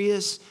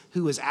curious,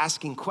 who was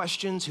asking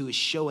questions, who was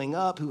showing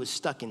up, who was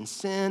stuck in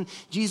sin.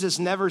 Jesus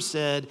never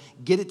said,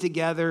 get it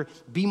together,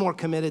 be more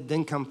committed,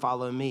 then come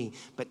follow me.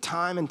 But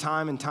time and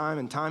time and time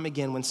and time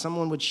again, when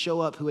someone would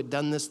show up who had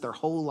done this their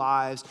whole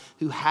lives,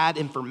 who had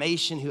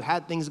information, who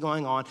had things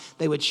going on,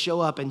 they would show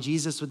up and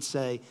Jesus would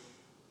say,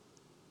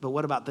 but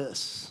what about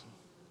this?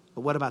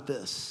 But what about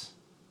this?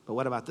 But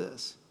what about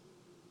this?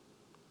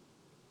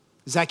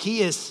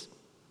 Zacchaeus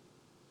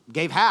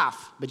gave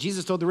half, but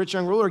Jesus told the rich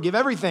young ruler, give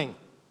everything.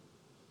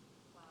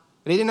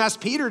 But he didn't ask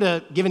Peter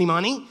to give any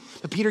money,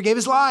 but Peter gave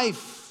his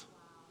life.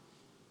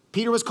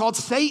 Peter was called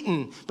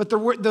Satan, but the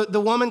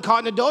woman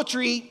caught in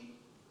adultery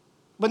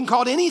wasn't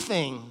called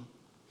anything.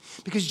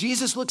 Because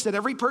Jesus looks at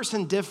every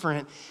person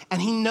different,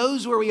 and he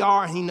knows where we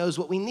are, and he knows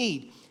what we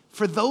need.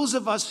 For those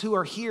of us who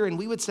are here, and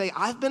we would say,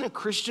 I've been a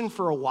Christian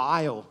for a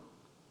while.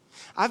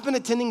 I've been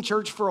attending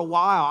church for a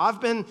while. I've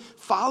been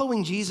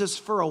following Jesus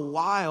for a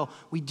while.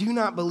 We do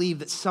not believe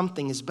that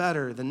something is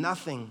better than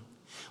nothing.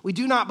 We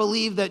do not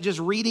believe that just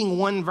reading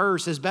one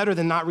verse is better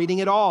than not reading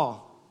it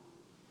all.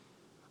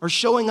 Or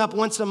showing up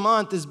once a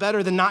month is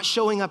better than not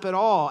showing up at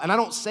all. And I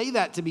don't say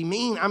that to be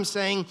mean. I'm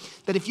saying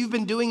that if you've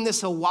been doing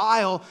this a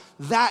while,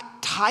 that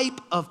type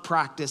of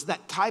practice,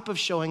 that type of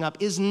showing up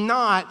is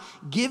not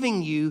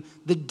giving you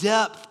the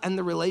depth and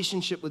the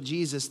relationship with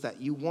Jesus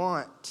that you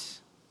want.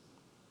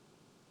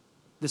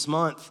 This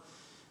month,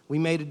 we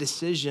made a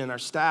decision, our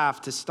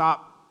staff, to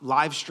stop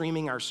live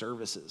streaming our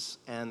services.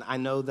 And I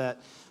know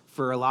that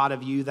for a lot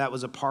of you, that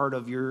was a part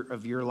of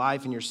your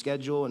life and your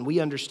schedule. And we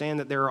understand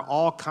that there are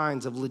all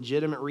kinds of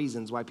legitimate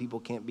reasons why people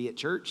can't be at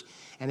church.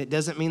 And it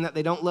doesn't mean that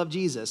they don't love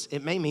Jesus.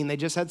 It may mean they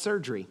just had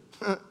surgery.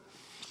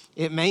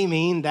 It may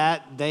mean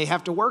that they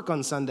have to work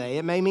on Sunday.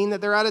 It may mean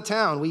that they're out of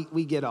town.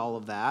 We get all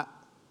of that.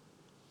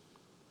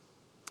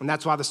 And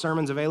that's why the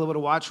sermon's available to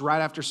watch right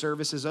after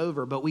service is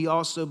over. But we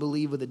also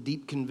believe with a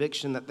deep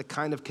conviction that the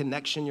kind of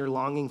connection you're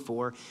longing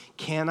for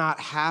cannot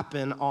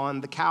happen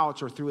on the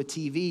couch or through a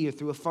TV or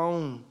through a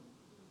phone.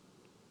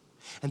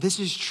 And this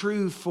is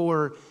true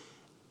for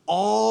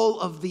all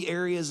of the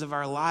areas of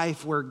our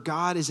life where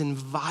God is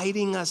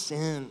inviting us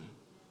in.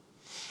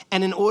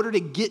 And in order to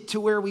get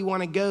to where we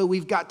want to go,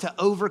 we've got to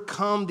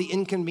overcome the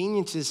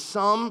inconveniences,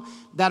 some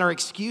that are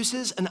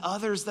excuses and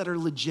others that are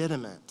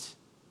legitimate.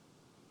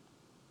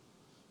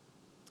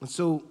 And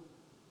so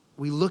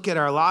we look at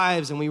our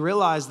lives and we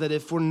realize that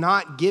if we're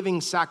not giving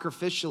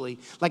sacrificially,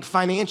 like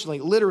financially,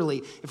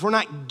 literally, if we're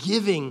not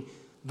giving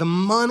the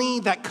money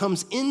that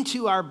comes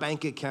into our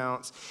bank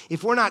accounts,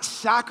 if we're not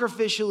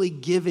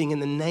sacrificially giving in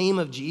the name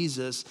of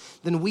Jesus,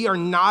 then we are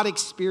not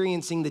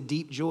experiencing the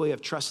deep joy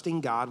of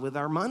trusting God with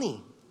our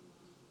money.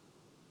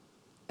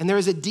 And there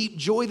is a deep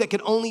joy that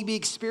can only be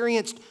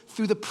experienced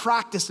through the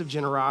practice of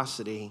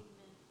generosity.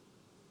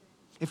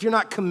 If you're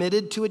not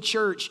committed to a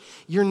church,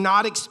 you're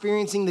not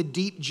experiencing the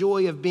deep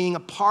joy of being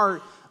a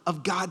part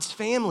of God's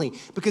family,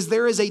 because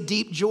there is a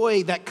deep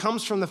joy that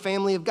comes from the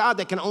family of God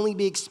that can only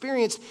be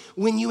experienced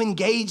when you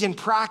engage and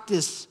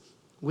practice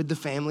with the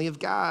family of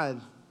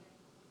God.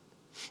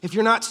 If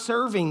you're not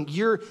serving,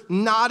 you're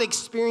not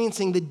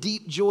experiencing the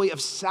deep joy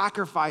of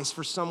sacrifice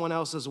for someone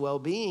else's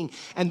well-being.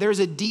 And there's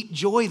a deep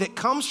joy that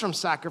comes from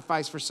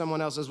sacrifice for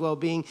someone else's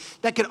well-being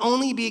that can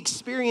only be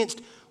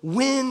experienced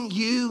when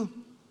you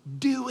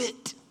do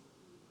it.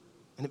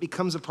 And it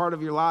becomes a part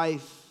of your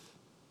life.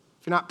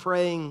 If you're not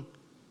praying,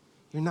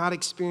 you're not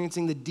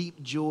experiencing the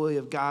deep joy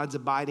of God's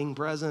abiding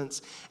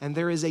presence. And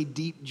there is a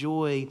deep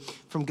joy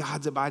from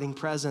God's abiding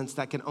presence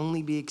that can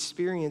only be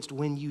experienced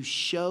when you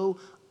show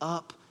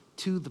up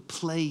to the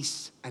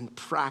place and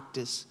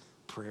practice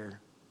prayer. Do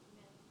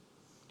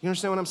you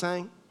understand what I'm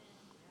saying?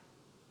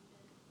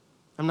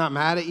 I'm not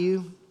mad at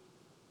you.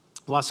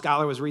 While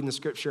Skylar was reading the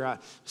scripture, I was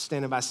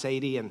standing by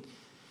Sadie, and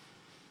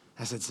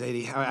I said,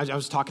 Sadie, I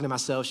was talking to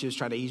myself. She was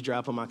trying to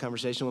eavesdrop on my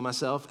conversation with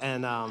myself,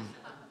 and I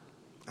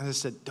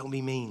just said, don't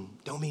be mean,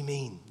 don't be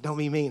mean, don't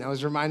be mean. I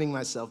was reminding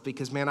myself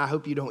because, man, I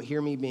hope you don't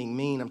hear me being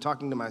mean. I'm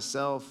talking to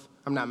myself.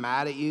 I'm not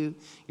mad at you.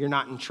 You're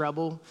not in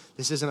trouble.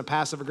 This isn't a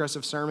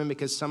passive-aggressive sermon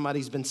because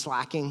somebody's been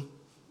slacking.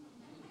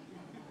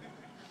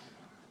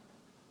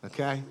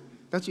 Okay?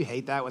 Don't you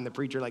hate that when the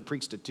preacher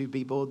preached to two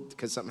people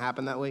because something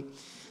happened that week?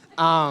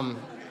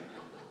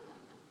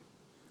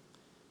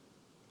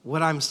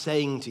 What I'm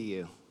saying to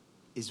you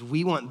is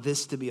we want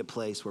this to be a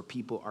place where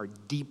people are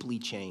deeply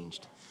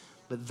changed.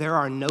 But there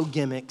are no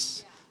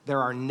gimmicks. There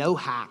are no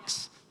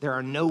hacks. There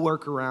are no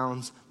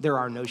workarounds. There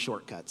are no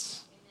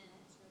shortcuts.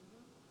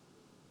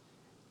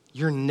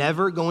 You're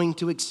never going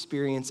to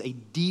experience a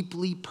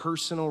deeply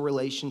personal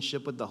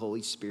relationship with the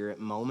Holy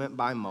Spirit moment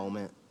by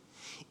moment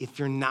if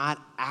you're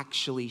not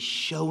actually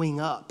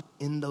showing up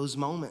in those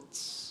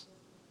moments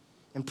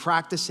and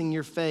practicing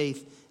your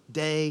faith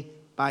day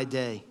by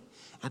day.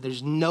 And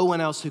there's no one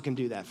else who can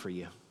do that for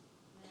you.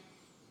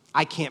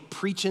 I can't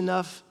preach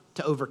enough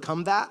to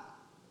overcome that.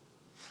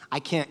 I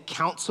can't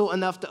counsel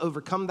enough to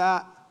overcome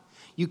that.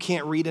 You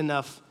can't read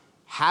enough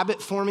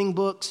habit-forming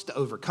books to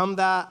overcome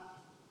that.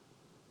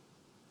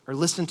 Or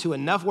listen to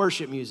enough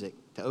worship music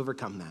to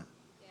overcome that.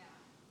 Yeah.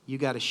 You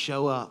got to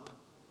show up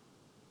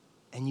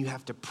and you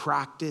have to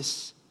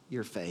practice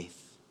your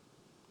faith.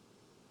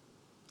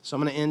 So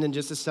I'm going to end in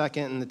just a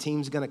second and the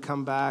team's going to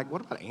come back.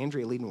 What about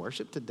Andrea leading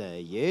worship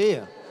today?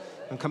 Yeah.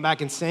 I'm come back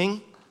and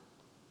sing.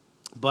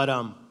 But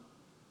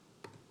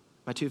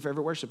my two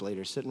favorite worship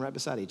leaders sitting right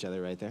beside each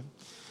other right there.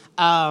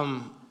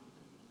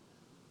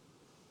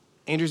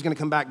 Andrew's going to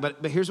come back.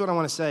 But here's what I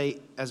want to say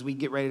as we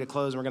get ready to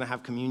close and we're going to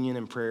have communion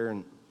and prayer.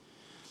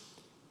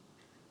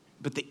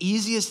 But the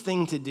easiest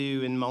thing to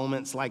do in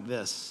moments like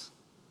this,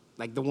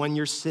 like the one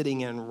you're sitting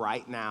in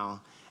right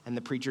now, and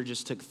the preacher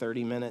just took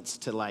 30 minutes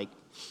to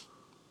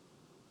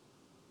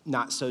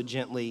not so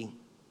gently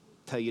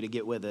tell you to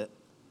get with it.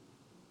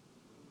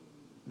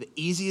 The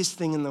easiest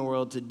thing in the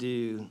world to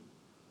do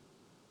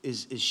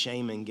is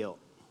shame and guilt.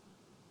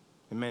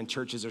 And man,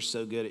 churches are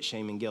so good at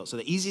shame and guilt. So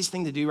the easiest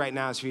thing to do right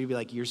now is for you to be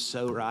like, you're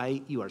so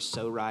right. You are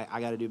so right. I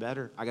got to do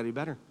better. I got to do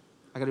better.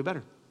 I got to do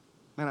better.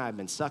 Man, I've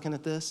been sucking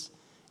at this.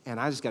 And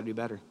I just got to do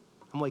better.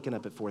 I'm waking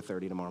up at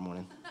 4:30 tomorrow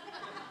morning.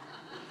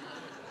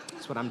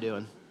 That's what I'm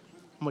doing.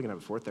 I'm waking up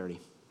at 4:30.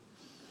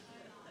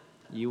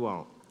 You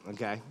won't,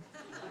 okay?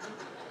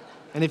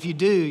 And if you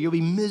do, you'll be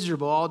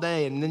miserable all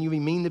day, and then you'll be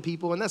mean to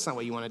people, and that's not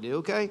what you want to do,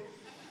 okay?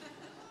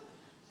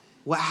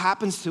 What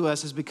happens to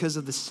us is because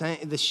of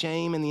the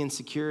shame and the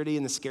insecurity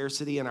and the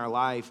scarcity in our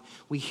life,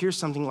 we hear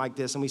something like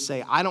this and we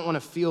say, I don't want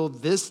to feel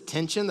this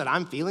tension that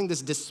I'm feeling,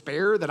 this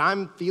despair that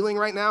I'm feeling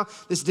right now,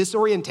 this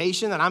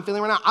disorientation that I'm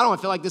feeling right now. I don't want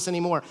to feel like this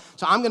anymore.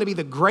 So I'm going to be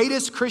the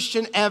greatest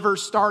Christian ever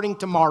starting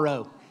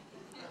tomorrow.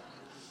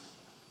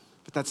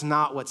 But that's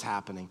not what's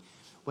happening.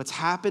 What's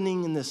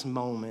happening in this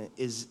moment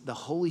is the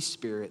Holy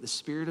Spirit, the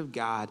Spirit of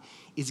God,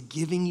 is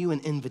giving you an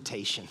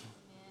invitation.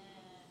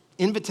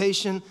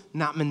 Invitation,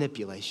 not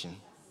manipulation,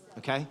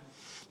 okay?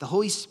 The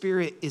Holy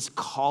Spirit is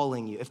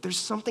calling you. If there's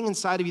something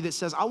inside of you that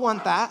says, I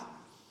want that,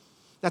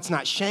 that's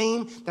not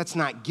shame, that's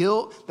not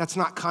guilt, that's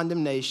not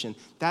condemnation.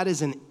 That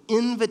is an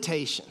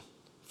invitation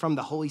from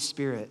the Holy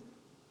Spirit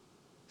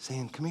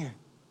saying, come here,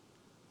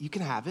 you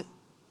can have it.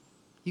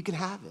 You can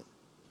have it.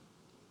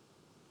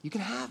 You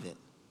can have it.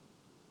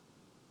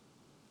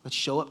 Let's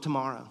show up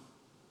tomorrow.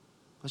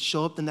 Let's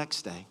show up the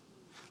next day.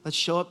 Let's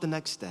show up the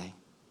next day.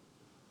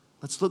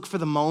 Let's look for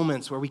the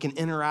moments where we can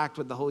interact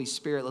with the Holy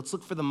Spirit. Let's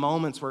look for the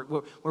moments where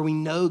we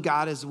know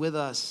God is with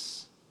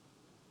us.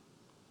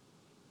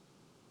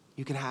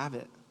 You can have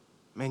it.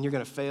 Man, you're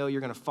going to fail. You're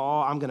going to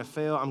fall. I'm going to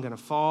fail. I'm going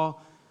to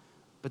fall.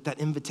 But that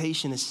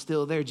invitation is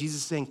still there.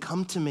 Jesus is saying,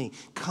 come to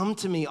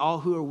me, all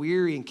who are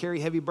weary and carry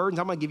heavy burdens.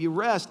 I'm going to give you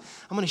rest.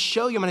 I'm going to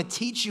show you. I'm going to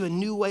teach you a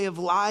new way of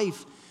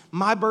life.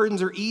 My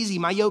burdens are easy.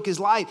 My yoke is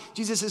light.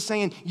 Jesus is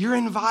saying, you're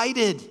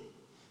invited.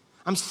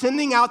 I'm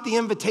sending out the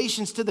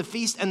invitations to the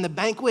feast and the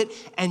banquet,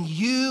 and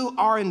you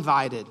are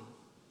invited.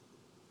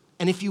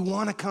 And if you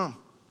want to come,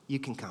 you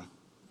can come.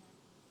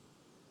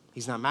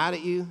 He's not mad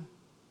at you.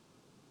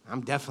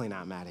 I'm definitely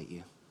not mad at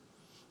you.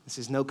 This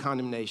is no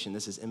condemnation.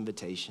 This is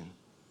invitation.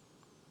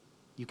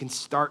 You can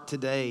start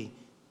today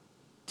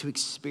to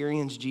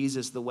experience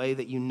Jesus the way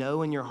that you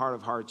know in your heart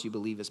of hearts you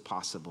believe is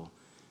possible,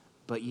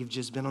 but you've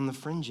just been on the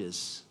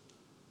fringes.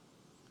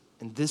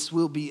 And this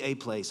will be a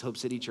place, Hope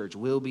City Church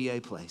will be a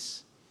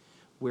place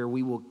where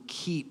we will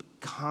keep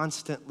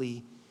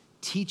constantly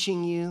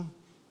teaching you,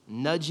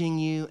 nudging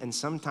you, and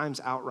sometimes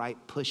outright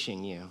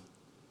pushing you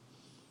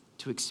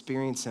to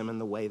experience him in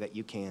the way that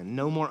you can.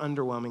 No more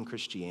underwhelming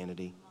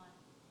Christianity.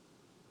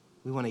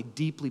 We want a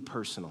deeply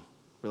personal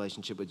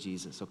relationship with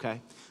Jesus, okay?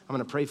 I'm going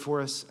to pray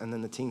for us, and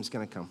then the team's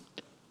going to come.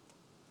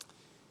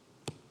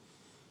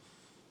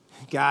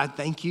 God,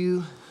 thank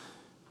you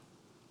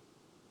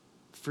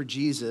for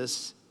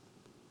Jesus,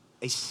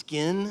 a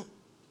skin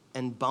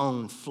and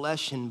bone,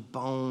 flesh and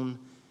bone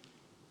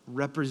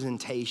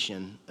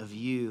representation of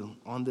you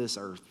on this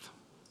earth.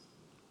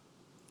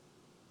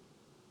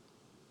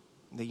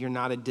 That you're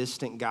not a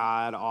distant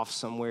God off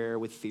somewhere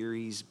with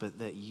theories, but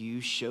that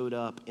you showed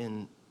up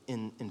in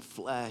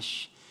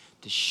flesh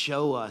to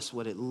show us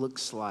what it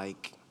looks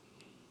like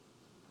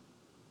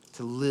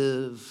to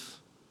live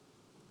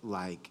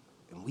like.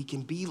 And we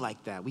can be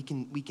like that. We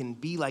can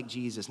be like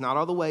Jesus. Not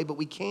all the way, but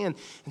we can.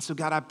 And so,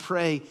 God, I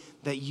pray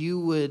that you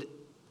would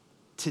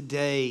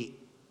today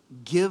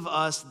give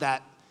us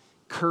that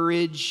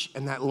courage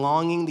and that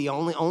longing,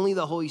 only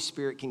the Holy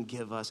Spirit can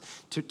give us,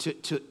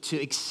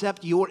 to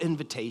accept your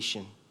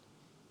invitation.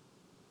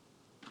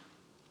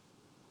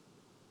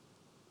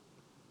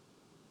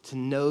 To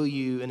know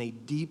you in a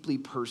deeply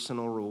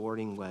personal,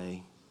 rewarding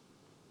way.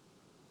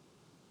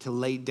 To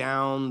lay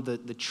down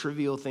the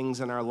trivial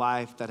things in our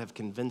life that have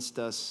convinced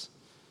us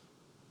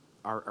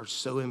are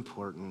so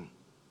important.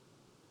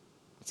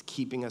 It's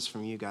keeping us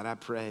from you, God. I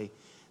pray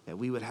that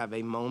we would have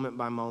a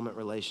moment-by-moment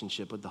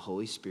relationship with the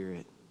Holy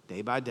Spirit,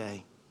 day by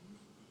day,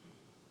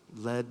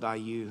 led by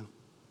you,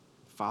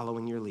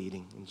 following your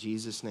leading. In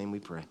Jesus' name we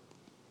pray.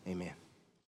 Amen.